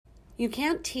You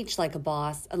can't teach like a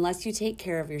boss unless you take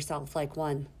care of yourself like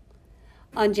one.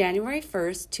 On January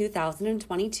 1st,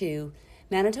 2022,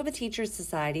 Manitoba Teachers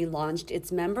Society launched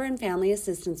its Member and Family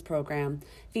Assistance Program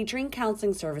featuring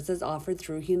counseling services offered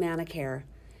through HumanaCare.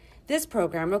 This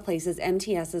program replaces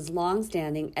MTS's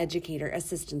long-standing Educator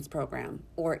Assistance Program,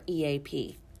 or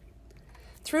EAP.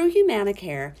 Through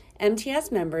HumanaCare,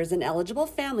 MTS members and eligible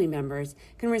family members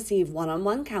can receive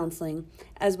one-on-one counseling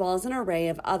as well as an array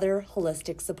of other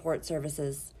holistic support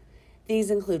services.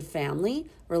 These include family,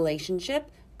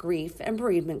 relationship, grief, and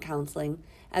bereavement counseling,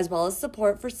 as well as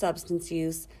support for substance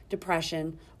use,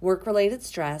 depression, work-related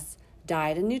stress,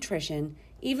 diet and nutrition,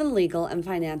 even legal and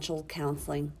financial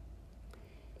counseling.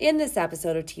 In this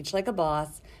episode of Teach Like a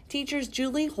Boss, teachers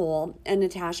Julie Hole and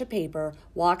Natasha Paper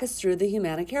walk us through the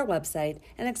HumanaCare website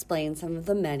and explain some of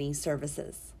the many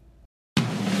services.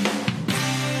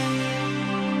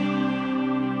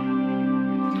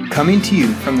 Coming to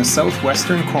you from the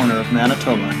southwestern corner of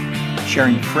Manitoba,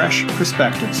 sharing fresh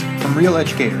perspectives from real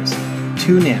educators.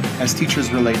 Tune in as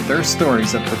teachers relate their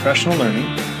stories of professional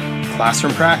learning,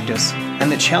 classroom practice,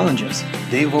 and the challenges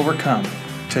they've overcome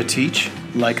to teach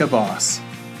like a boss.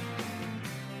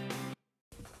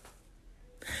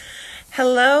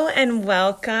 Hello and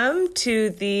welcome to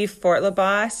the Fort La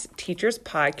Bosse Teachers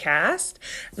Podcast.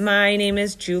 My name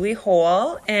is Julie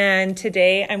Hole, and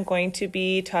today I'm going to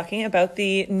be talking about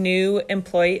the new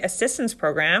Employee Assistance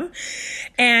Program.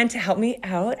 And to help me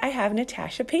out, I have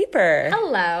Natasha Paper.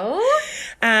 Hello.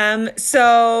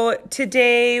 So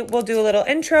today we'll do a little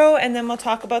intro and then we'll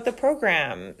talk about the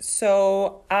program.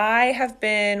 So I have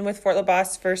been with Fort La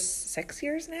Bosse for 6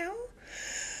 years now,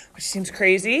 which seems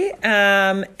crazy.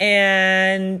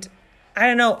 And I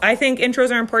don't know. I think intros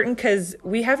are important because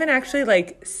we haven't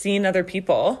actually seen other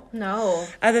people. No.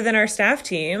 Other than our staff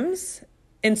teams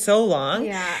in so long.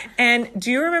 Yeah. And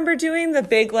do you remember doing the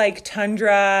big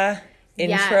Tundra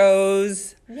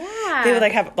intros? Yeah. They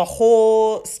would have the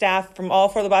whole staff from all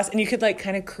Fort La Bosse, and you could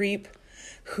kind of creep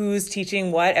who's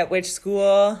teaching what at which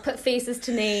school. Put faces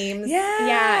to names. Yeah.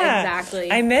 Yeah, exactly.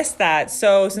 I missed that.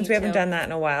 So since we haven't too. done that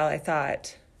in a while, I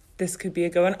thought this could be a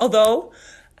good one. Although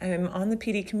I'm on the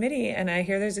PD committee and I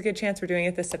hear there's a good chance we're doing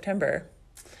it this September.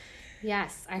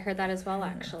 Yes, I heard that as well,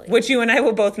 actually. Which you and I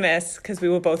will both miss because we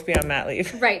will both be on mat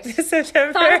leave. Right. This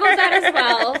September. Thought about that as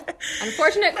well.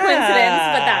 Unfortunate coincidence,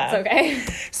 but that's okay.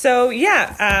 So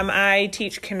yeah, I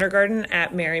teach kindergarten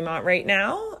at Marymount right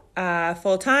now,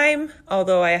 full time,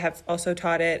 although I have also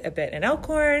taught it a bit in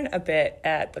Elkhorn, a bit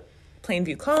at the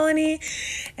Plainview Colony,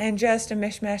 and just a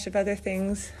mishmash of other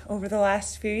things over the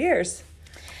last few years.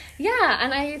 Yeah,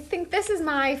 and I think this is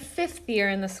my 5th year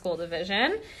in the school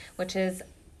division, which is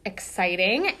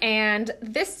exciting. And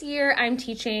this year I'm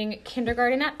teaching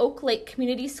kindergarten at Oak Lake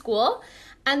Community School,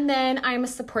 and then I'm a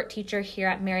support teacher here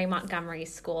at Mary Montgomery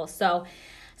School. So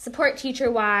support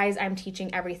teacher wise, I'm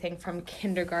teaching everything from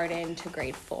kindergarten to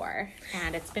grade 4,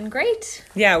 and it's been great.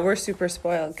 Yeah, we're super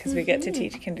spoiled because we get to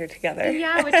teach kinder together.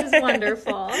 Yeah, which is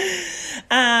wonderful.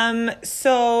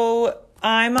 So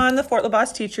I'm on the Fort La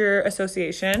Bosse Teacher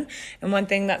Association, and one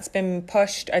thing that's been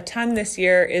pushed a ton this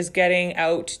year is getting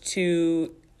out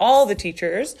to all the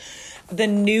teachers the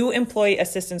new Employee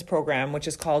Assistance Program, which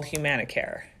is called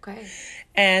HumanaCare. Okay.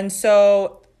 And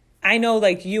so I know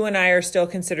you and I are still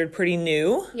considered pretty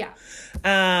new. Yeah.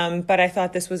 But I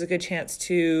thought this was a good chance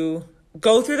to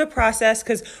go through the process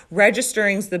because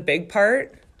registering's the big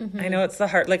part. Mm-hmm. I know it's the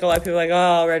hard, a lot of people are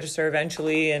oh, I'll register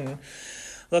eventually and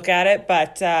look at it.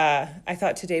 But I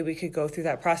thought today we could go through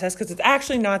that process because it's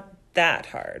actually not that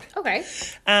hard. Okay.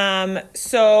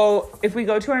 So if we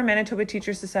go to our Manitoba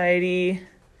Teacher Society,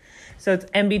 so it's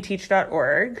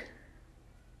mbteach.org.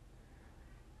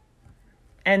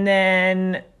 And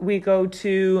then we go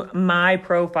to my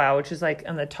profile, which is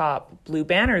on the top blue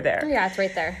banner there. Oh, yeah, it's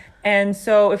right there. And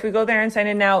so if we go there and sign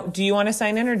in now, do you want to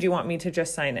sign in or do you want me to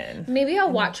just sign in? Maybe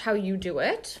I'll watch how you do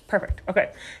it. Perfect.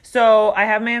 Okay. So I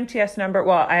have my MTS number.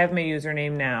 Well, I have my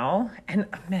username now. And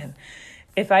man,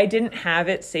 if I didn't have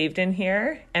it saved in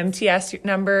here, MTS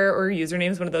number or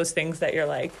username is one of those things that you're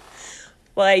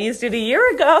well, I used it a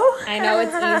year ago. I know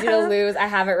it's easy to lose. I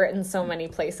have it written so many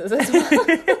places as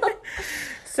well.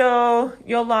 So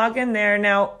you'll log in there.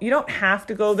 Now, you don't have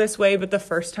to go this way, but the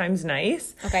first time's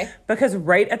nice. Okay. Because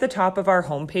right at the top of our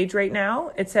homepage right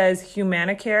now, it says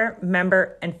HumanaCare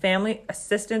Member and Family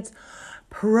Assistance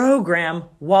Program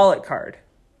Wallet Card.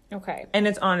 Okay. And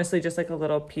it's honestly just a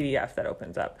little PDF that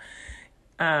opens up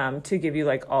to give you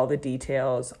all the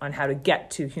details on how to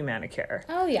get to HumanaCare.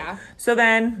 Oh, yeah. So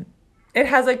then it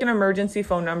has an emergency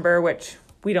phone number, which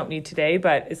we don't need today,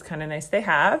 but it's kind of nice they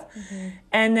have.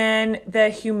 And then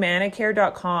the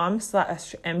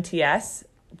humanicare.com/MTS,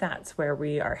 that's where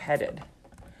we are headed.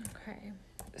 Okay.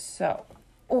 So,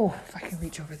 if I can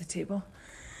reach over the table.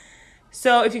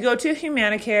 So if you go to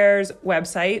Humanicare's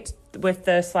website with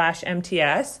the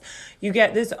 /MTS, you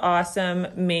get this awesome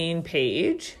main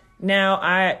page.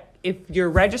 Now, if you're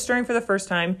registering for the first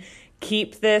time,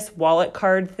 keep this wallet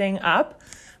card thing up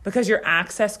because your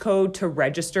access code to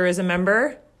register as a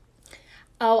member.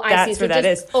 Oh, I see. So that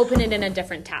just is. open it in a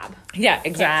differn tab. Yeah,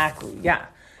 exactly. Yeah.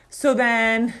 So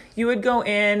then you would go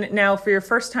in. Now, for your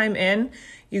first time in,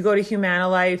 you go to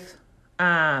Humanilife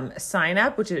sign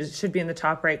up, which should be in the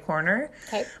top right corner.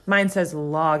 Okay. Mine says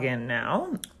login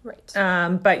now.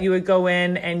 Right. But you would go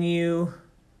in and you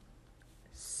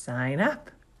sign up.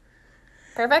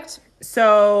 Perfect.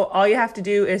 So all you have to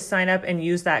do is sign up and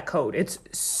use that code. It's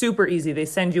super easy. They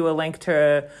send you a link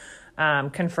to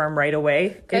confirm right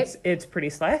away. Okay. It's pretty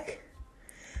slick.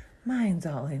 Mine's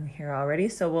all in here already,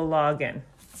 so we'll log in.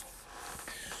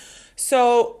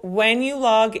 So when you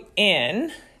log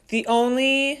in, the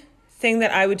only thing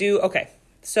that I would do,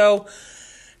 so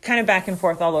kind of back and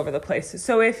forth all over the place.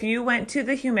 So if you went to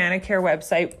the Humanicare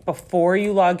website before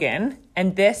you log in,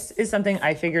 and this is something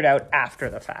I figured out after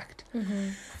the fact.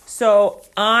 So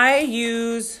I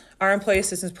use our employee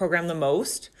assistance program the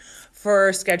most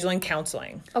for scheduling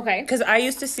counseling. Okay. Because I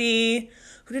used to see,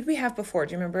 who did we have before?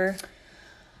 Do you remember?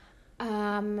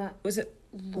 Was it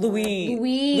Louise?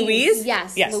 Louise?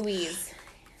 Yes, Yes. Louise.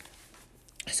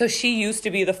 So she used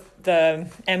to be the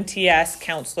MTS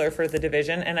counselor for the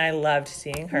division, and I loved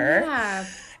seeing her. Yeah.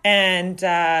 And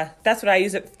that's what I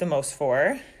use it the most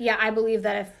for. Yeah, I believe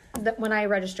that when I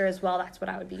register as well, that's what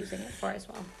I would be using it for as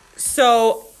well.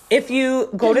 So if you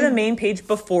go to the main page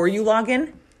before you log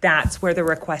in, that's where the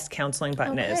request counseling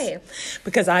button Okay. is.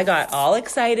 Because I got all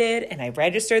excited and I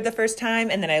registered the first time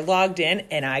and then I logged in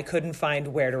and I couldn't find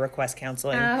where to request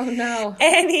counseling. Oh, no.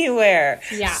 Anywhere.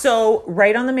 Yeah. So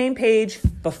right on the main page,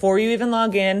 before you even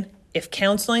log in, if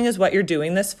counseling is what you're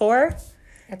doing this for,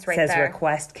 It's right says there.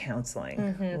 request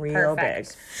counseling. Real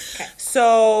Perfect. big. Okay.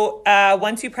 So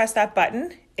once you press that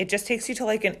button, it just takes you to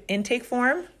like an intake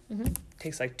form.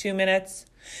 Takes like 2 minutes.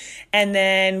 And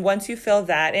then once you fill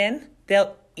that in,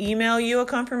 they'll email you a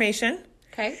confirmation.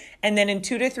 Okay. And then in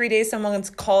 2 to 3 days, someone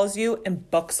calls you and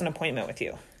books an appointment with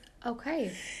you.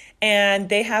 Okay. And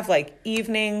they have like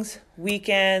evenings,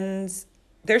 weekends.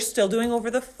 They're still doing over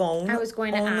the phone. I was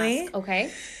going to only. ask.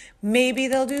 Okay. Maybe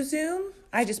they'll do Zoom.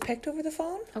 I just picked over the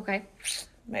phone. Okay.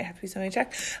 Might have to be something to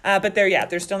check. But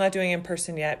they're still not doing in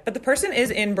person yet. But the person is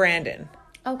in Brandon.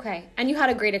 Okay. And you had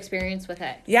a great experience with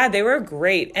it. Yeah, they were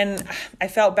great. And I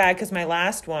felt bad because my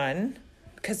last one,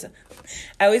 because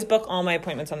I always book all my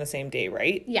appointments on the same day,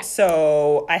 right? Yeah.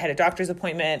 So I had a doctor's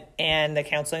appointment and the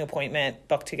counseling appointment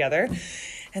booked together.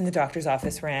 And the doctor's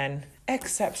office ran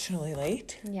exceptionally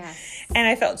late. Yes. And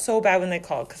I felt so bad when they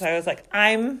called because I was like,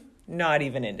 I'm not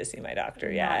even in to see my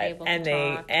doctor yet. able to And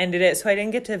they talk. ended it. So I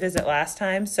didn't get to visit last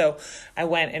time. So I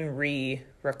went and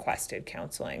requested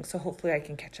counseling. So hopefully I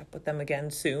can catch up with them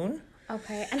again soon.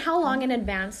 Okay. And how long in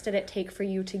advance did it take for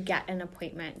you to get an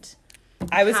appointment?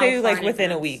 I would How say far like in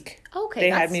within a advance? week. Okay, They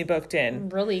had that's- me booked in,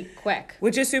 Really quick.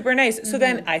 which is super nice. So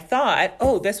then I thought,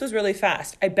 oh, this was really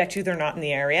fast. I bet you they're not in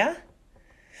the area.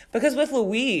 Because with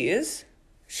Louise,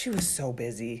 she was so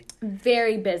busy.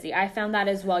 Very busy. I found that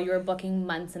as well. You were booking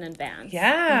months in advance.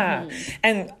 Yeah.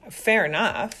 And fair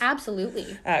enough.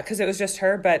 Absolutely. Because it was just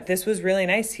her, but this was really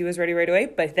nice. He was ready right away.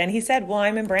 But then he said, well,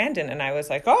 I'm in Brandon. And I was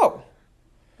like, oh,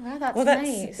 Wow, that's, well, that's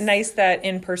nice. nice that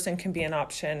in person can be an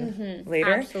option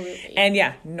later. Absolutely. And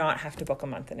yeah, not have to book a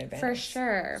month in advance. For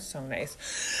sure. So nice.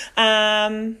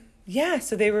 Yeah,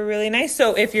 so they were really nice.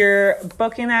 So if you're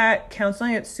booking that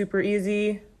counseling, it's super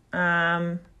easy.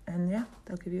 And yeah,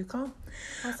 they'll give you a call.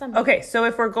 Awesome. Okay, so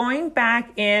if we're going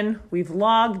back in, we've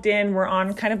logged in, we're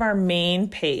on kind of our main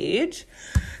page.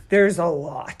 There's a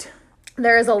lot.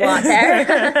 There is a lot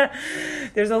there.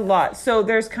 There's a lot. So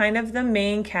there's kind of the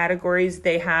main categories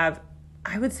they have.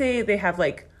 I would say they have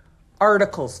like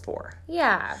articles for.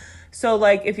 Yeah. So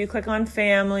like if you click on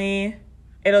family,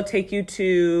 it'll take you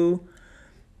to,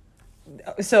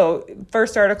 so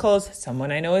first article is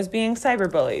someone I know is being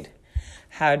cyberbullied.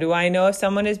 How do I know if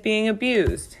someone is being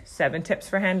abused? 7 tips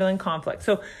for handling conflict.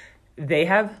 So they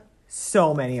have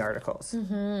so many articles.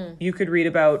 You could read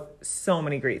about so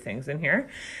many great things in here.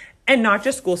 And not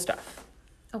just school stuff.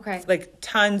 Okay. Like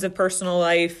tons of personal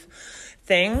life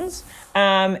things.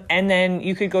 And then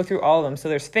you could go through all of them. So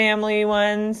there's family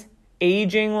ones,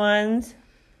 aging ones,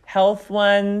 health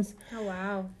ones, Oh,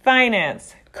 wow.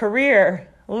 finance, career,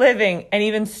 living, and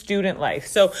even student life.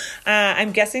 So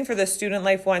I'm guessing for the student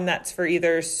life one, that's for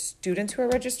either students who are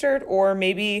registered or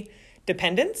maybe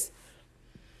dependents.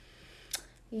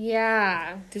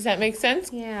 Yeah. Does that make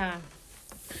sense? Yeah.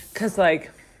 Because,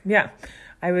 like, yeah,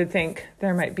 I would think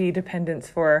there might be dependents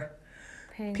for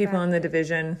Paying people back. in the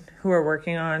division who are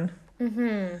working on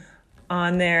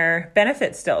their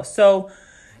benefits still. So,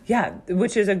 yeah,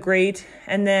 which is a great.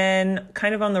 And then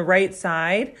kind of on the right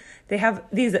side, they have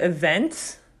these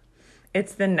events.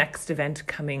 It's the next event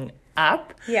coming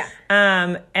up. Yeah.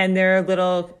 And there are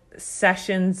little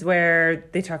sessions where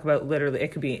they talk about literally,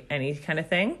 it could be any kind of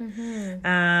thing.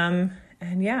 And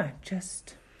yeah,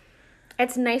 just.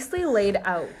 It's nicely laid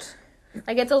out.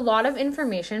 Like, it's a lot of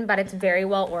information, but it's very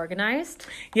well organized.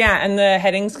 Yeah, and the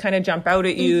headings kind of jump out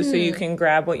at you so you can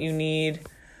grab what you need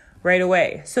right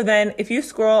away. So then if you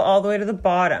scroll all the way to the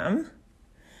bottom,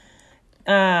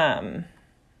 yeah,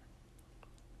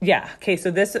 okay,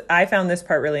 so I found this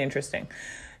part really interesting.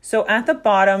 So at the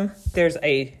bottom, there's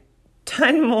a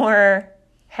ton more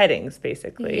headings,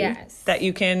 basically, Yes. that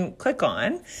you can click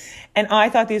on. And I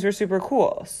thought these were super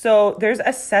cool. So there's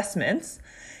assessments.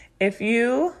 I'm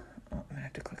going to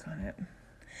have to click on it.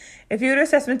 If you go to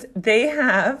assessments, they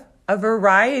have a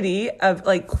variety of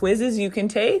like quizzes you can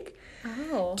take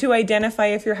to identify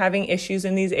if you're having issues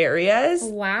in these areas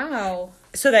Wow.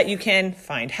 so that you can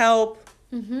find help,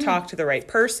 talk to the right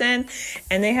person.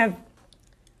 And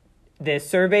this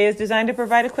survey is designed to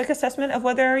provide a quick assessment of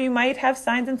whether you might have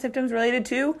signs and symptoms related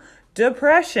to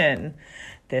depression.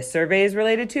 This survey is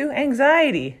related to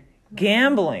anxiety,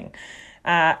 gambling,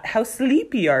 how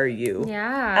sleepy are you?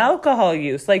 Yeah. Alcohol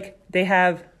use. Like, they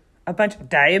have a bunch of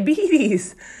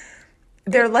diabetes.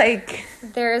 They're like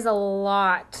There is a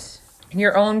lot.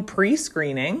 your own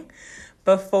pre-screening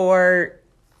before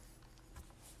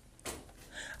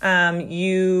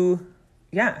you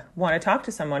want to talk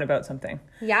to someone about something.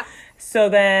 Yeah. So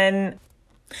then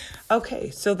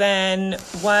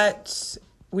what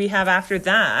we have after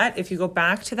that, if you go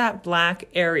back to that black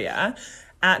area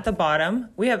at the bottom,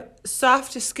 we have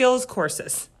soft skills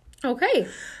courses. Okay.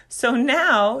 So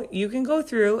now you can go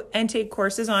through and take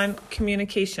courses on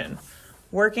communication,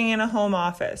 working in a home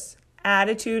office,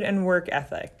 attitude and work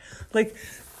ethic. Like,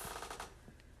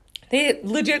 they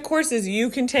legit courses you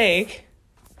can take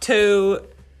to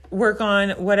work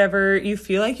on whatever you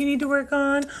feel like you need to work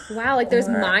on. Wow, like there's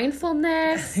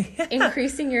mindfulness,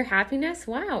 increasing your happiness.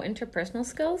 Wow, interpersonal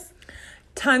skills.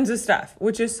 Tons of stuff,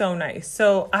 which is so nice.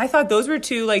 So I thought those were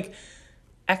two like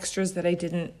extras that I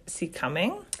didn't see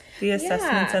coming, the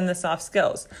assessments and the soft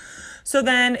skills. So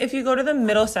then if you go to the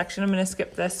middle section, I'm going to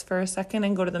skip this for a second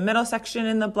and go to the middle section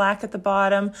in the black at the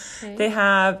bottom. Okay. They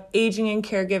have aging and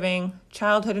caregiving,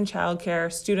 childhood and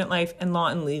childcare, student life, and law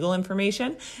and legal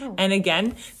information. And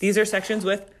again, these are sections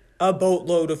with a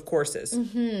boatload of courses.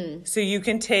 So you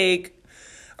can take,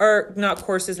 or not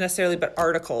courses necessarily, but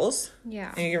articles.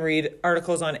 Yeah. And you can read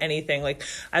articles on anything. Like,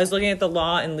 I was looking at the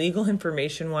law and legal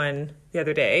information one the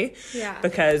other day. Yeah.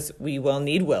 Because we will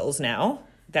need wills now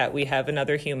that we have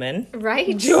another human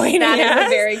Right. joining That is us. a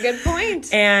very good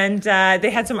point. And they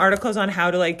had some articles on how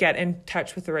to like get in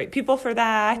touch with the right people for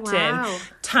that. Wow. And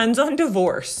tons on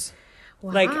divorce.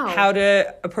 Like Wow. how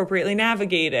to appropriately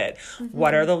navigate it.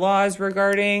 What are the laws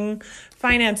regarding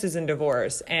finances in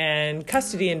divorce and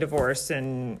custody in divorce?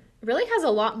 And Really has a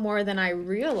lot more than I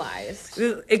realized.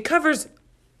 it covers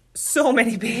so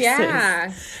many bases.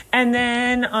 Yeah. And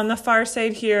then on the far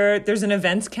side here, there's an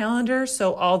events calendar.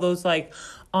 So all those like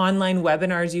online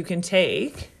webinars you can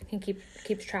take. I think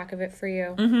keeps track of it for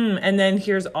you. And then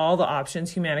here's all the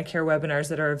options, Humanicare webinars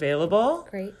that are available.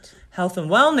 Great. Health and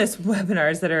wellness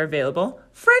webinars that are available,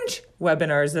 French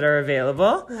webinars that are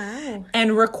available, Wow.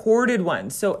 and recorded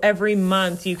ones. So every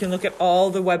month you can look at all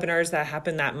the webinars that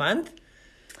happen that month.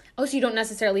 Oh, so you don't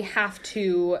necessarily have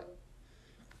to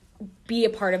be a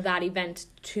part of that event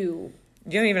to...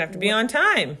 You don't even have to be on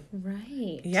time.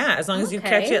 Right. Yeah, as long as you Okay.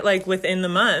 catch it like within the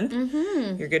month,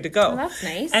 you're good to go. Well, that's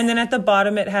nice. And then at the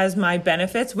bottom it has my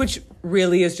benefits, which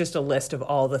really is just a list of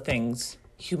all the things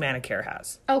Humanicare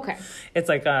has. Okay. It's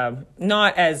like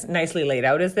not as nicely laid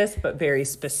out as this, but very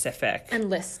specific.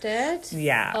 And listed?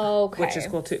 Yeah. Okay. Which is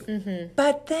cool too.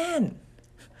 But then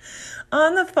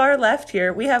on the far left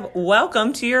here, we have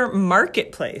welcome to your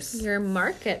marketplace. Your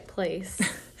marketplace.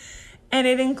 And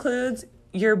it includes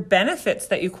your benefits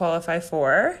that you qualify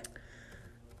for.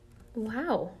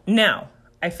 Wow. Now,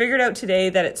 I figured out today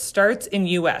that it starts in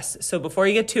US. So before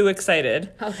you get too excited,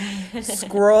 Okay.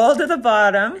 scroll to the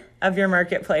bottom of your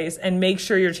marketplace and make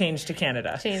sure you're changed to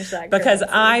Canada. Change that Because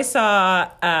currency. I saw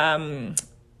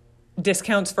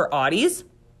discounts for Audis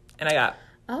and I got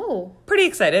Oh. Pretty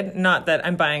excited. Not that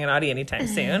I'm buying an Audi anytime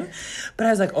soon, but I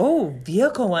was like, oh,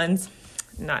 vehicle ones,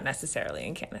 not necessarily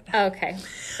in Canada. Okay.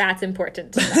 That's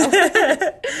important to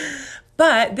know.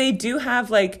 But they do have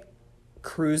like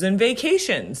cruise and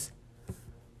vacations.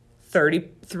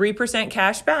 33%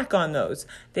 cash back on those.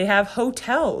 They have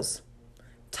hotels.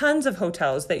 Tons of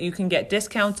hotels that you can get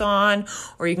discounts on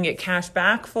or you can get cash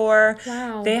back for.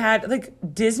 Wow. They had like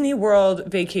Disney World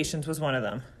vacations was one of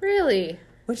them. Really?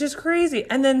 Which is crazy.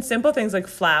 And then simple things like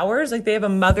flowers, like they have a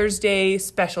Mother's Day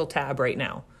special tab right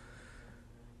now.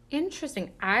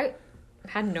 Interesting. I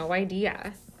had no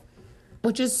idea.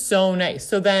 Which is so nice.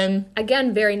 So then,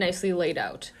 Again, very nicely laid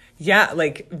out. yeah,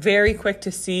 like very quick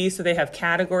to see. So they have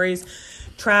categories: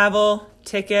 travel,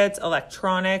 tickets,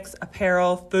 electronics,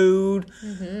 apparel, food,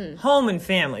 home and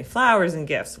family, flowers and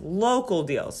gifts, local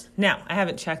deals. Now, I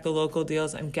haven't checked the local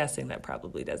deals. I'm guessing that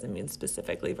probably doesn't mean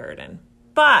specifically Virden.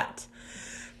 But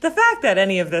the fact that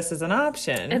any of this is an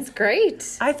option, It's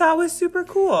great. I thought was super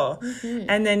cool.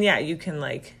 And then, yeah, you can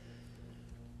like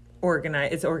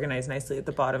organize. It's organized nicely at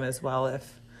the bottom as well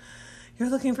if you're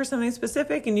looking for something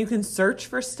specific, and you can search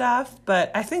for stuff.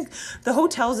 But I think the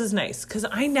hotels is nice because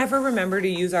I never remember to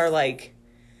use our like,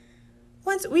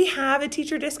 once we have a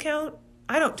teacher discount,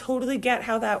 I don't totally get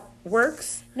how that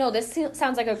works. No, this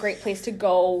sounds like a great place to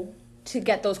go to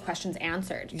get those questions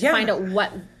answered. To Yeah. find out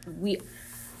what we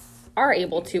are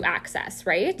able to access,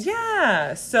 right?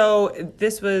 Yeah. So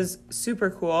this was super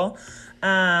cool.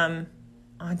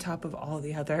 On top of all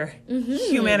the other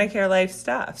Humanicare Life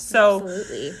stuff. So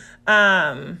Absolutely.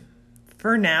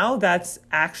 for now, that's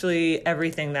actually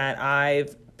everything that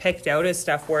I've picked out as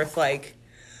stuff worth like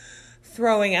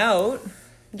throwing out.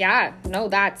 Yeah, no,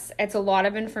 it's a lot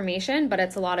of information, but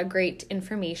it's a lot of great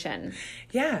information.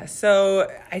 Yeah. So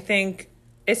I think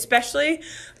especially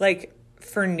like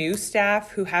for new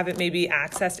staff who haven't maybe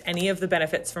accessed any of the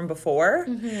benefits from before,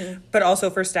 but also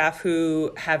for staff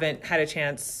who haven't had a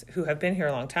chance, who have been here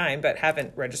a long time, but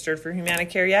haven't registered for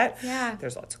Humanicare yet. Yeah.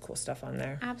 There's lots of cool stuff on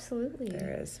there. Absolutely.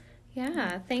 There is.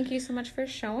 Yeah, thank you so much for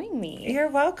showing me. You're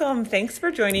welcome. Thanks for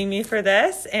joining me for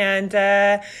this. And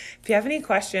if you have any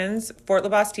questions, Fort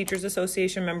LaBosse Teachers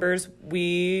Association members,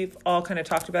 we've all kind of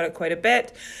talked about it quite a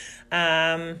bit.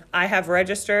 I have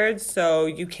registered, so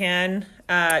you can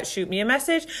shoot me a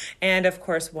message. And of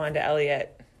course, Wanda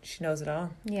Elliott, she knows it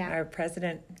all. Yeah. Our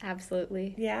president.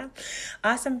 Absolutely. Yeah.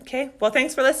 Awesome. Okay. Well,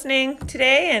 thanks for listening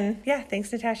today. And yeah,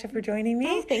 thanks, Natasha, for joining me.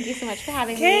 Oh, thank you so much for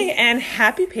having Okay. me. And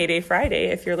happy Payday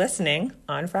Friday if you're listening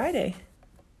on Friday.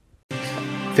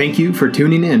 Thank you for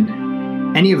tuning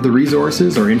in. Any of the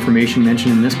resources or information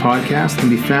mentioned in this podcast can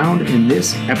be found in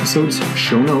this episode's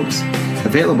show notes,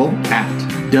 available at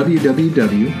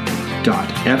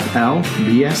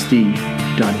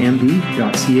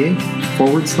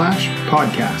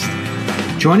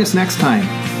www.flbsd.mb.ca/podcast. Join us next time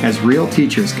as real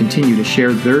teachers continue to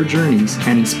share their journeys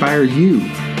and inspire you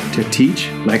to teach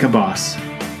like a boss.